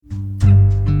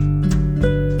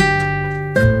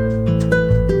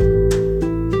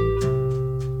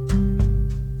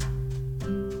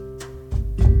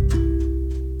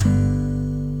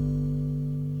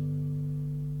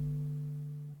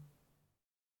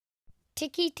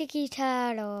Ticky ticky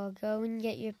tattle, go and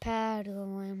get your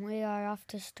paddle, and we are off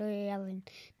to Story Island.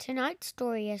 Tonight's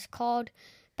story is called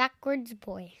Backwards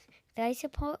Boy. Thrice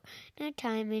upon a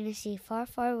time in a sea far,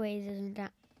 far away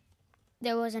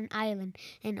there was an island,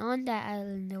 and on that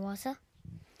island there was a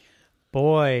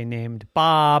boy named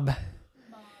Bob.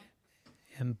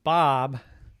 And Bob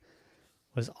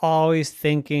was always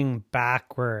thinking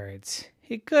backwards.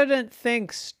 He couldn't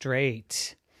think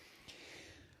straight.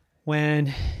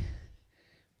 When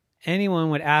anyone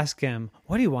would ask him,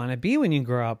 "What do you want to be when you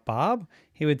grow up, Bob?"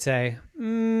 he would say,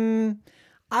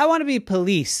 "I want to be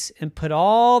police and put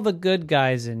all the good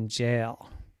guys in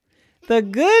jail." The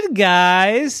good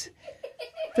guys?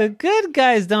 The good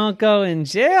guys don't go in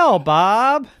jail,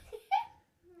 Bob.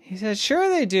 He said, "Sure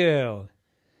they do."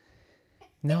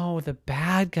 "No, the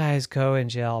bad guys go in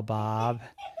jail, Bob."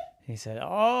 He said,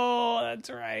 "Oh, that's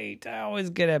right. I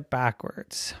always get it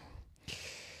backwards."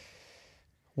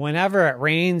 Whenever it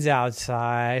rains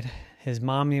outside, his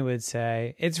mommy would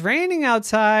say, "It's raining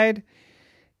outside."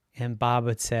 And Bob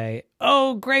would say,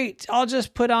 "Oh, great. I'll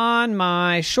just put on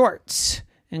my shorts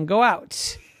and go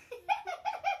out."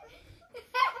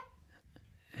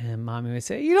 And mommy would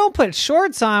say, "You don't put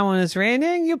shorts on when it's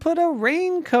raining. You put a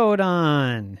raincoat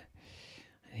on."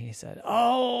 And he said,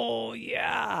 "Oh,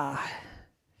 yeah."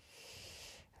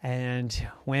 And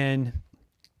when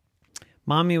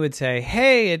mommy would say,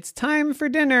 "Hey, it's time for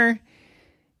dinner,"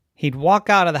 he'd walk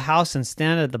out of the house and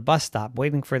stand at the bus stop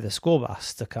waiting for the school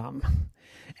bus to come.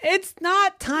 "It's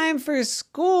not time for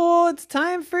school. It's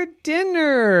time for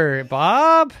dinner,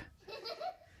 Bob."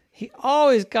 He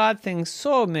always got things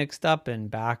so mixed up and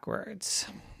backwards.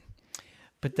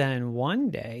 But then one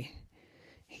day,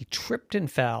 he tripped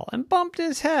and fell and bumped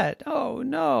his head. Oh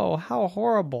no, how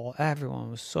horrible. Everyone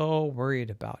was so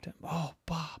worried about him. "Oh,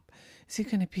 Bob, is he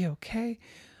going to be okay?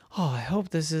 Oh, I hope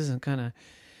this isn't going to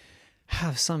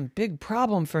have some big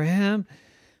problem for him.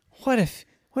 What if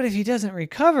he doesn't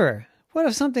recover? What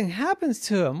if something happens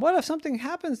to him? What if something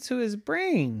happens to his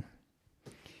brain?"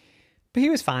 But he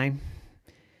was fine.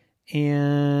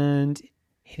 And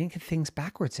he didn't get things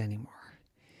backwards anymore.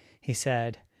 He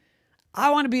said, "I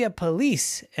want to be a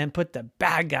police and put the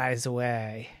bad guys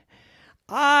away.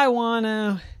 I want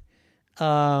to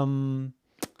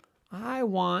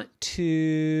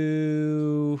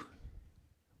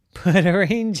put a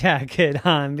rain jacket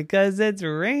on because it's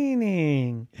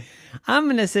raining. I'm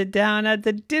going to sit down at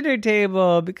the dinner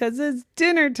table because it's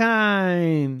dinner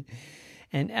time."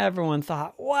 And everyone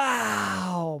thought,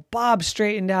 "Wow, Bob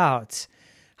straightened out.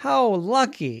 How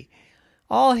lucky.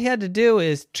 All he had to do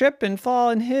is trip and fall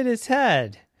and hit his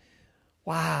head.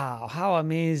 Wow, how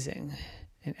amazing."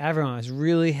 And everyone was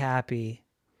really happy.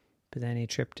 But then he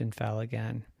tripped and fell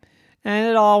again. And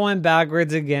it all went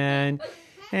backwards again.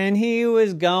 And he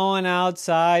was going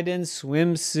outside in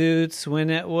swimsuits when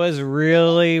it was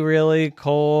really, really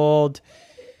cold.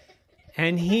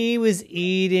 And he was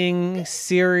eating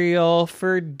cereal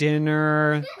for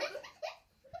dinner.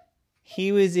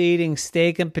 He was eating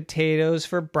steak and potatoes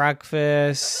for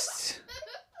breakfast.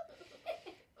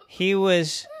 He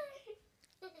was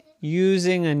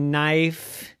using a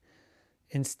knife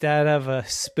instead of a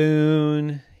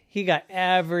spoon. He got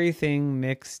everything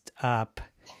mixed up.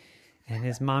 And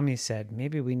his mommy said,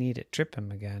 "Maybe we need to trip him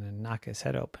again and knock his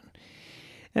head open."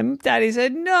 And Daddy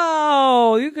said,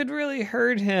 "No, you could really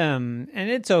hurt him. And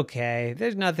it's okay.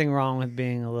 There's nothing wrong with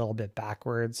being a little bit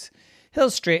backwards. He'll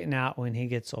straighten out when he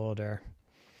gets older."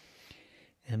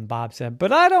 And Bob said,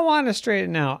 "But I don't want to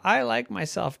straighten out. I like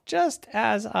myself just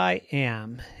as I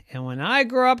am. And when I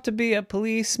grow up to be a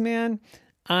policeman,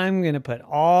 I'm going to put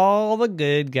all the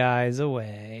good guys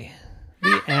away."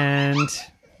 The end.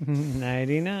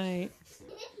 Nighty night.